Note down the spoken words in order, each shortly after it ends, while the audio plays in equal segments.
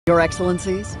Your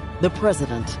Excellencies, the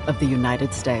President of the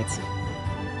United States.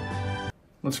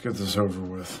 Let's get this over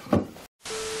with.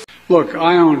 Look,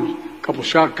 I own a couple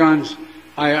shotguns.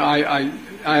 I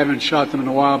haven't shot them in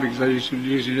a while because I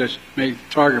usually just make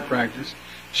target practice,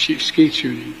 skeet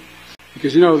shooting.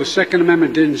 Because, you know, the Second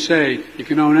Amendment didn't say you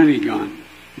can own any gun.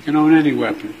 You can own any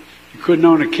weapon. You couldn't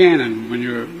own a cannon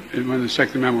when the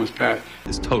Second Amendment was passed.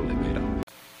 It's totally made up.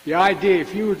 The idea,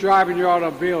 if you were driving your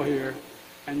automobile here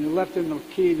and you left in the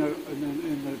key in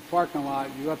the parking lot,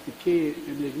 you left the key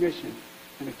in the ignition,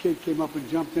 and a kid came up and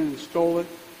jumped in and stole it,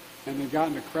 and they got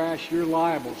in a crash, you're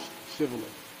liable civilly.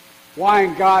 Why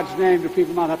in God's name do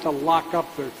people not have to lock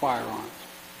up their firearms?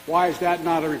 Why is that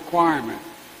not a requirement?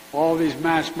 All these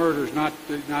mass murders, not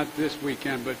this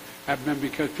weekend, but have been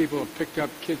because people have picked up,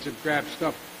 kids have grabbed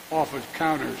stuff off of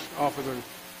counters, off of the...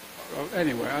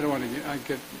 Anyway, I don't want to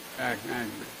get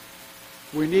angry.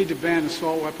 We need to ban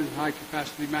assault weapons and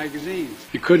high-capacity magazines.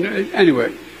 You couldn't...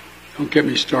 Anyway, don't get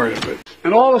me started.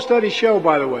 And all the studies show,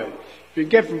 by the way,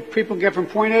 people get from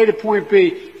point A to point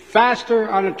B faster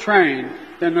on a train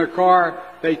than their car.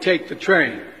 They take the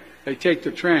train. They take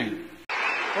the train.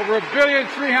 Over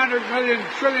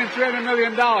 $1.3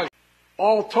 billion.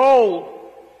 All told,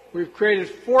 we've created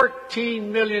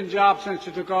 14 million jobs since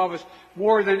we took office,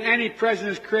 more than any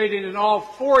president has created in all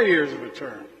 4 years of a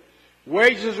term.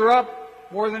 Wages are up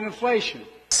more than inflation.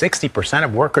 60%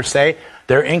 of workers say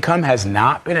their income has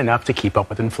not been enough to keep up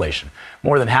with inflation.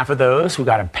 More than half of those who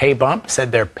got a pay bump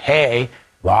said their pay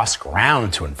lost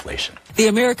ground to inflation. The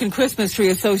American Christmas Tree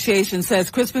Association says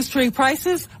Christmas tree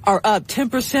prices are up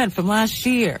 10% from last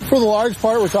year. For the large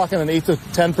part, we're talking an 8 to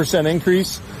 10%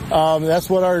 increase. That's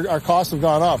what our costs have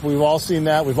gone up. We've all seen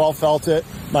that. We've all felt it.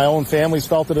 My own family's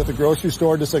felt it at the grocery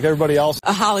store, just like everybody else.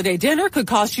 A holiday dinner could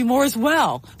cost you more as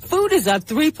well. Food is up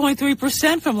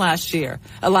 3.3% from last year.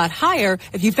 A lot higher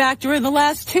if you factor in the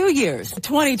last 2 years. The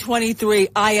 2023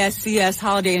 ISCS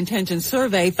Holiday Intention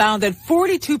Survey found that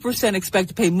 42% expect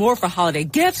to pay more for holiday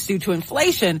gifts due to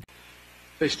inflation.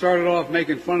 They started off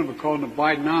making fun of it, calling it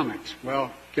Bidenomics. Well,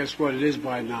 guess what? It is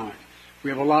Bidenomics.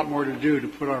 We have a lot more to do to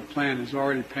put our plan is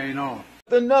already paying off.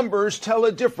 The numbers tell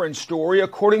a different story,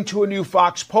 according to a new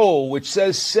Fox poll, which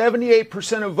says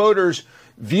 78% of voters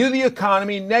view the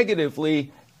economy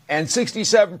negatively, and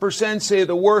 67% say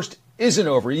the worst isn't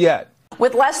over yet.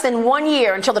 With less than 1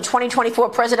 year until the 2024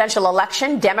 presidential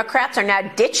election, Democrats are now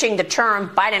ditching the term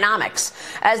Bidenomics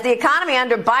as the economy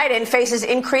under Biden faces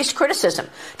increased criticism.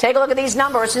 Take a look at these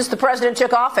numbers. Since the president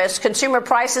took office, consumer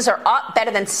prices are up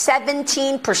better than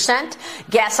 17%.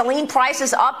 Gasoline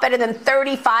prices up better than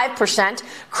 35%.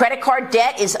 Credit card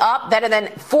debt is up better than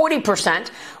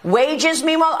 40%. Wages,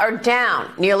 meanwhile, are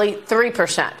down nearly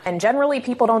 3%. And generally,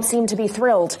 people don't seem to be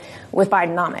thrilled with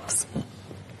Bidenomics.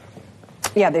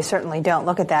 Yeah, they certainly don't.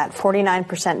 Look at that.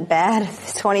 49% bad,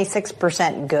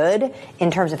 26% good in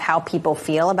terms of how people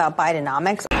feel about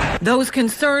Bidenomics. Those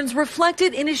concerns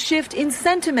reflected in a shift in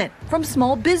sentiment from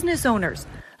small business owners.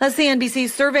 A CNBC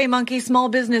SurveyMonkey small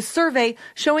business survey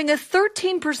showing a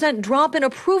 13% drop in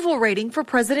approval rating for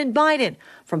President Biden,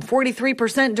 from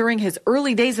 43% during his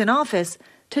early days in office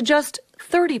to just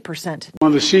 30%. One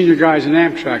of the senior guys in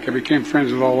Amtrak, I became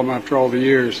friends with all of them after all the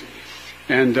years.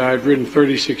 And I've ridden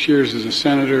 36 years as a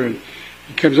senator, and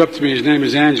he comes up to me. His name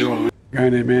is Angelo. A guy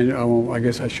named Angelo. I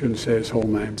guess I shouldn't say his whole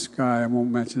name. This guy, I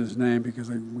won't mention his name because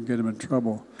I will get him in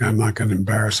trouble. I'm not going to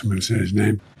embarrass him and say his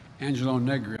name. Angelo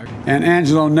Negri. And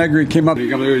Angelo Negri came up. He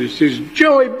comes over and he says,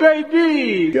 "Joey,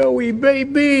 baby! Joey,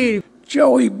 baby!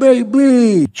 Joey,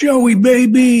 baby! Joey,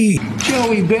 baby!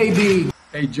 Joey, baby!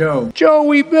 Hey, Joe.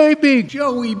 Joey, baby!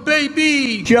 Joey,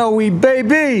 baby! Joey,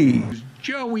 baby!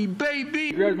 Joey, baby!"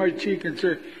 He grabbed my cheek and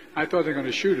said, I thought they were going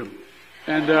to shoot him.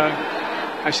 And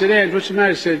I said, "Ed, what's the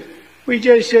matter?"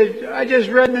 He said, I just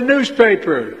read in the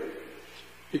newspaper.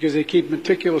 Because they keep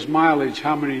meticulous mileage,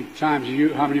 how many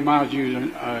miles you use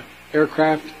an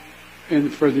aircraft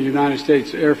for the United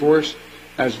States Air Force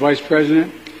as vice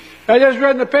president. I just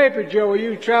read in the paper, Joey,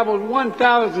 you traveled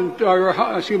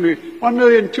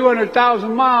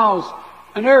 1,200,000 miles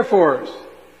on Air Force.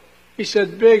 He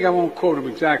said, big, I won't quote him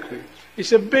exactly. He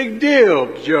said, big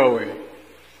deal, Joey.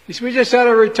 He said, we just had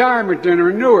a retirement dinner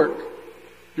in Newark,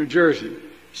 New Jersey.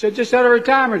 He said, just had a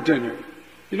retirement dinner.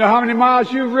 You know how many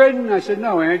miles you've ridden? I said,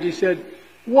 no, Angie. He said,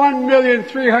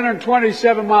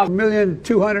 1,327 miles.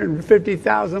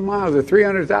 1,250,000 miles or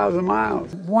 300,000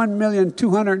 miles.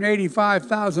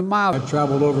 1,285,000 miles. I've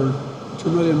traveled over 2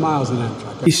 million miles in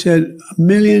Amtrak. He said,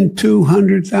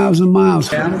 1,200,000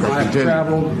 miles. And I've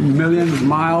traveled millions of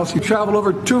miles. You traveled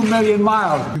over 2 million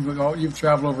miles. You've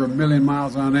traveled over 1 million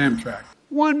miles on Amtrak.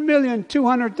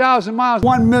 1,200,000 miles.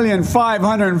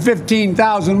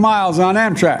 1,515,000 miles on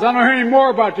Amtrak. I don't hear any more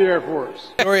about the Air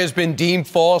Force. The story has been deemed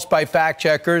false by fact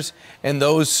checkers and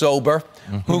those sober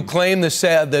who claim the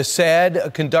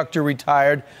said conductor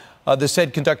retired. The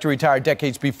said conductor retired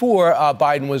decades before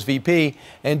Biden was VP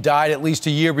and died at least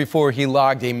a year before he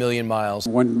logged 1 million miles.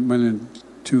 1,000,000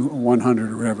 to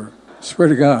 100 or whatever. Swear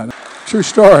to God. True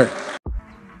story.